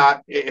I'm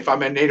not, if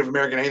I'm a Native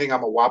American anything,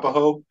 I'm a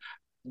Wapaho.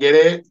 Get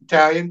it?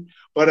 Italian.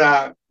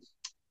 But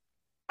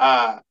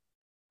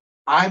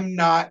I'm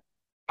not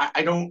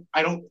I don't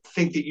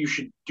think that you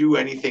should do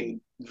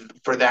anything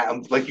for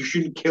that. Like you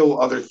shouldn't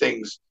kill other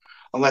things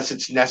unless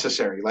it's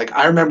necessary. Like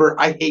I remember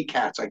I hate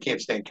cats. I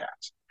can't stand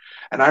cats.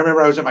 And I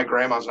remember I was at my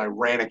grandma's and I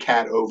ran a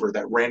cat over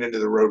that ran into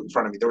the road in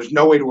front of me. There was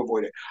no way to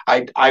avoid it.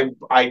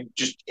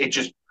 It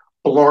just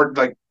blurred,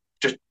 like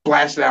just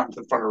blasted out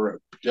into the front of the road.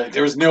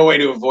 There was no way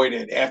to avoid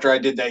it. After I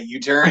did that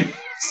U-turn,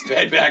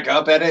 sped back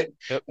up at it.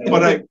 Yep.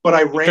 But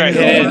I ran it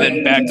hit it over, and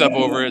then backed up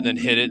over it, and then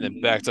hit it and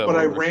then backed up. But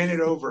over. I ran it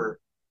over,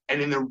 and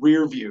in the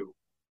rear view,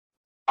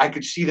 I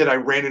could see that I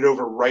ran it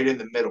over right in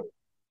the middle,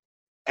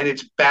 and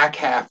its back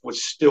half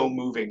was still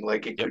moving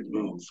like it could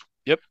move.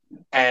 Yep.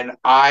 And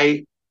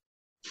I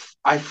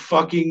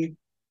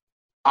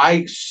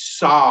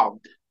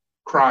sobbed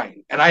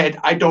crying, and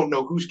I don't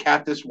know whose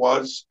cat this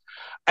was,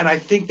 and I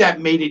think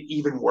that made it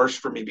even worse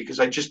for me because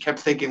I just kept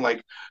thinking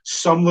like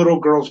some little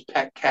girl's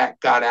pet cat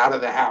got out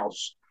of the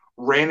house,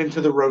 ran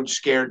into the road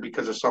scared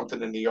because of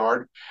something in the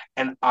yard,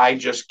 and I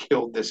just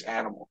killed this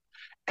animal.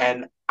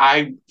 And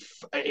I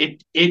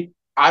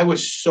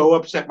was so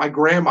upset. My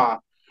grandma,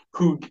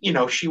 who,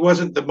 she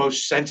wasn't the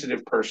most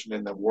sensitive person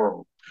in the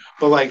world,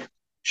 but like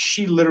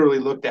she literally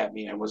looked at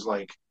me and was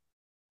like,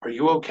 "Are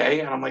you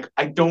okay?" And I'm like,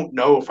 "I don't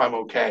know if I'm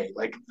okay.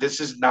 Like this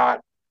is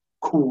not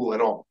cool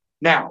at all."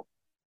 Now,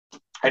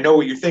 I know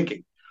what you're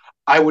thinking.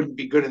 I wouldn't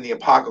be good in the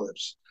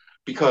apocalypse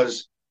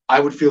because I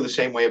would feel the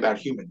same way about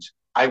humans.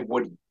 I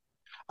wouldn't.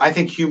 I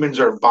think humans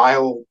are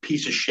vile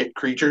piece of shit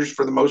creatures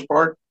for the most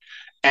part.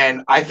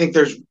 And I think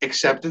there's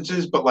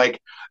acceptances, but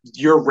like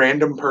you're a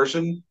random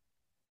person,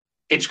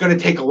 it's going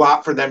to take a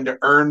lot for them to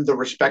earn the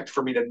respect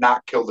for me to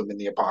not kill them in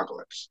the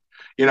apocalypse.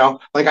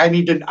 Like I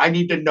need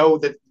to know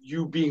that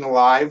you being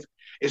alive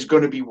is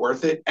going to be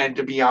worth it. And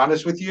to be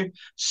honest with you,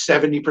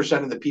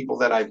 70% of the people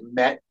that I've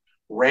met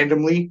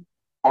randomly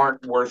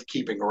aren't worth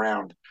keeping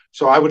around.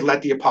 So I would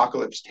let the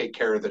apocalypse take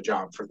care of the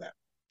job for them.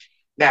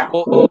 Now,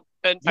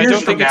 and years I don't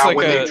from think now, it's like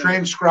when they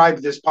transcribe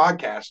this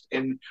podcast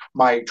in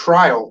my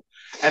trial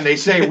and they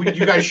say,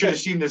 "You guys should have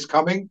seen this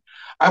coming,"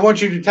 I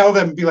want you to tell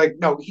them, be like,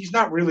 "No, he's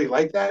not really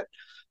like that.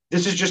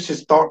 This is just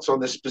his thoughts on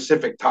this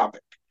specific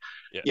topic."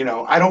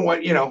 Yeah. I don't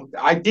want,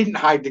 I didn't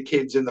hide the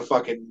kids in the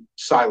fucking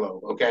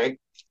silo. Okay.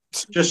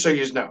 Just so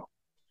you know.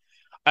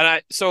 And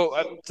I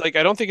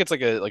don't think it's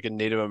like a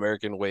Native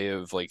American way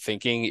of like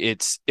thinking.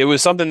 It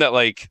was something that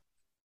like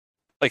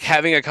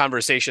having a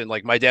conversation.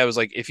 Like my dad was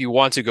like, "If you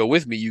want to go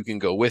with me, you can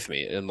go with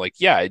me." And like,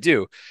 yeah, I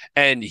do.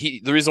 And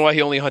the reason why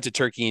he only hunted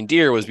turkey and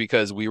deer was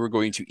because we were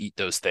going to eat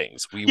those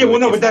things.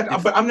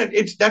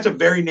 That's a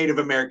very Native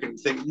American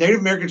thing. Native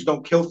Americans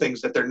don't kill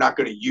things that they're not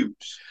going to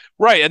use.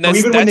 Right. And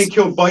when they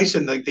kill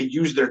bison, like they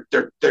use their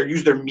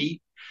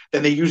meat,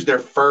 then they use their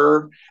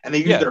fur and they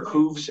use their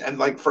hooves and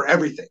like for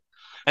everything.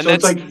 And so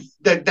it's like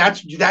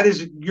that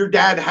is your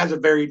dad has a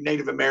very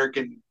Native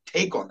American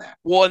take on that.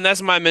 Well, and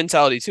that's my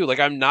mentality too. Like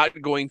I'm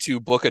not going to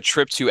book a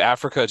trip to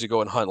Africa to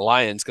go and hunt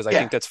lions because I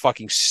think that's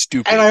fucking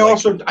stupid. And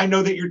I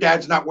know that your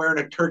dad's not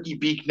wearing a turkey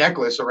beak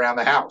necklace around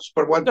the house.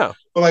 But what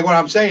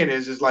I'm saying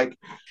is like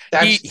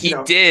that's he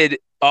did.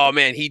 Oh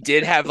man, he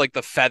did have like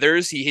the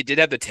feathers. He did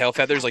have the tail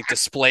feathers like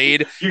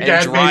displayed your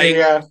dad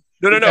drying.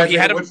 No. He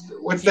had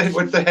what's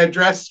the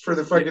headdress for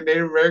the fucking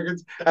Native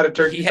Americans out of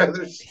turkey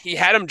feathers? He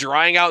had them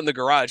drying out in the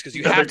garage because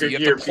you have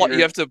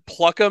to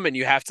pluck them and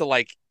you have to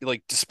like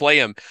display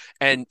them.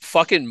 And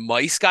fucking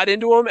mice got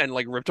into them and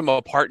like ripped them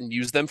apart and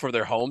used them for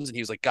their homes. And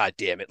he was like, "God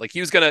damn it!" Like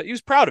he was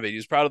proud of it. He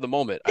was proud of the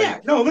moment. Yeah.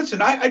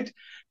 Listen, I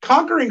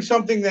conquering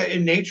something that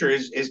in nature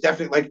is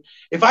definitely like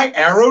if I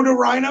arrowed a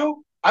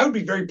rhino, I would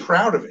be very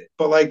proud of it.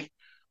 But like,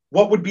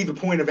 what would be the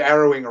point of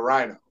arrowing a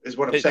rhino? Is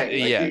what I'm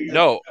saying. Like,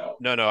 no.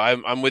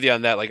 I'm with you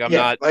on that. Like, I'm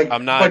not.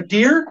 But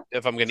deer,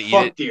 if I'm gonna eat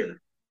fuck it,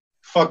 deer,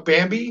 fuck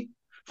Bambi,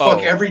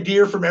 fuck every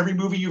deer from every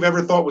movie you've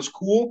ever thought was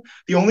cool.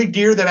 The only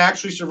deer that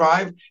actually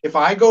survive, if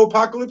I go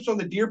apocalypse on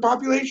the deer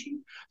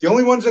population, the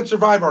only ones that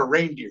survive are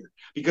reindeer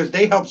because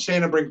they help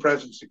Santa bring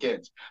presents to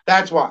kids.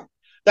 That's why.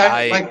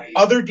 Like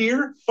other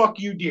deer, fuck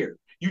you, deer.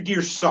 You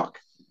deer suck.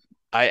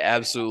 I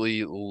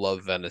absolutely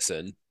love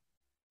venison.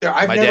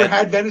 I've never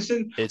had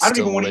venison. It's I don't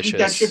even want to eat that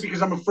delicious. shit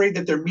because I'm afraid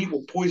that their meat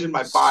will poison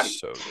my body.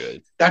 So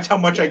good. That's how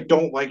much I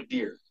don't like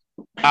deer.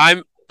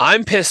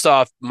 I'm pissed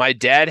off. My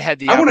dad had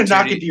the I want opportunity. to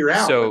knock a deer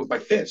out with my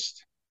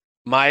fist.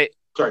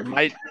 Sorry.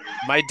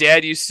 My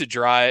dad used to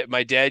drive.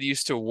 My dad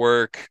used to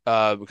work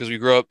because we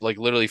grew up like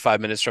literally 5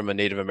 minutes from a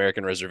Native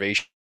American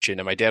reservation,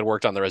 and my dad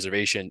worked on the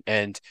reservation,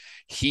 and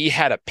he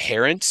had a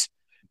parent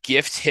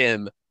gift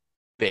him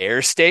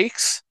bear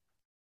steaks.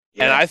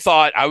 Yeah. And I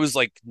thought, I was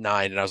like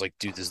 9, and I was like,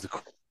 dude, this is the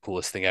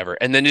coolest thing ever.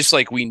 And then just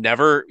like he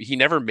never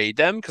made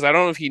them because I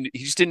don't know if he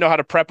just didn't know how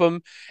to prep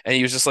them, and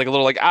he was just like a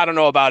little like, I don't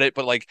know about it,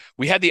 but like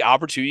we had the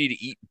opportunity to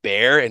eat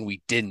bear and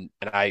we didn't,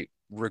 and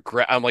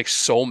I'm like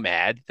so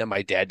mad that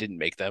my dad didn't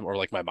make them, or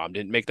like my mom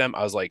didn't make them.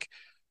 I was like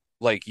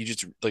you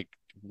just like,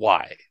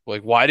 why?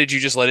 Like, why did you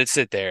just let it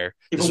sit there?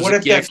 Yeah, but what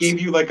if that gave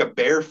you like a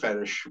bear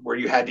fetish where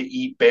you had to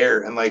eat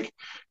bear and like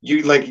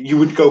you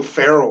would go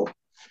feral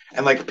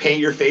and like paint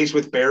your face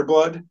with bear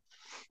blood,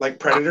 like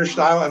Predator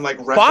style, and like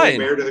wrestle a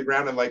bear to the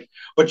ground, and like,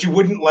 but you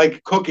wouldn't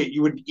like cook it.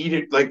 You would eat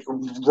it like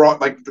raw,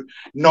 like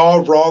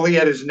gnaw rawly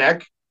at his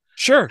neck.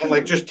 Sure. And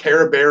like just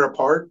tear a bear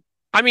apart.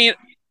 I mean,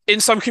 in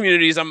some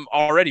communities, I'm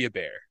already a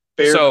bear.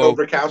 Bear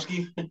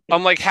Kobrakowski.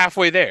 I'm like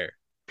halfway there.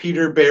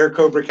 Peter Bear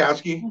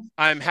Kobrakowski.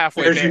 I'm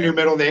halfway there. There's your new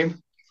middle name.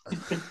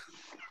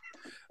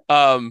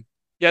 Yeah,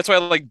 that's why I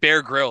like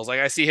Bear Grylls. Like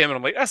I see him and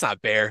I'm like, that's not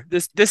Bear.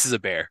 This is a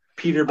bear.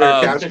 Peter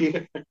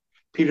Bearkowski.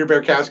 Peter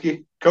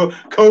Bearkowski.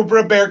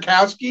 Cobra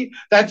Bearkowski.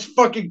 That's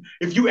fucking.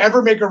 If you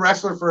ever make a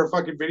wrestler for a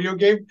fucking video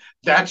game,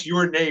 that's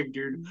your name,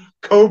 dude.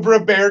 Cobra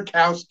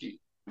Bearkowski.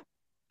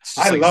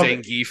 I like love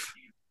Zangief.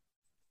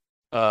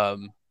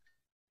 It.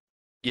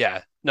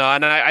 Yeah. No,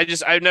 and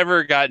I've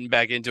never gotten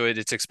back into it.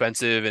 It's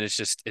expensive, and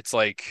it's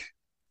like,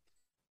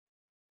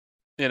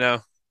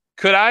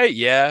 could I?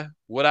 Yeah.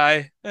 Would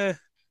I?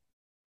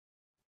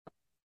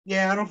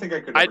 Yeah, I don't think I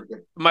could.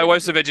 My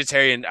wife's a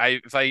vegetarian.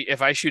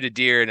 If I shoot a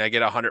deer and I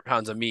get 100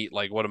 pounds of meat,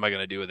 like what am I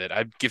gonna do with it?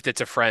 I'd gift it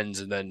to friends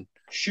and then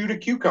shoot a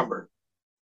cucumber.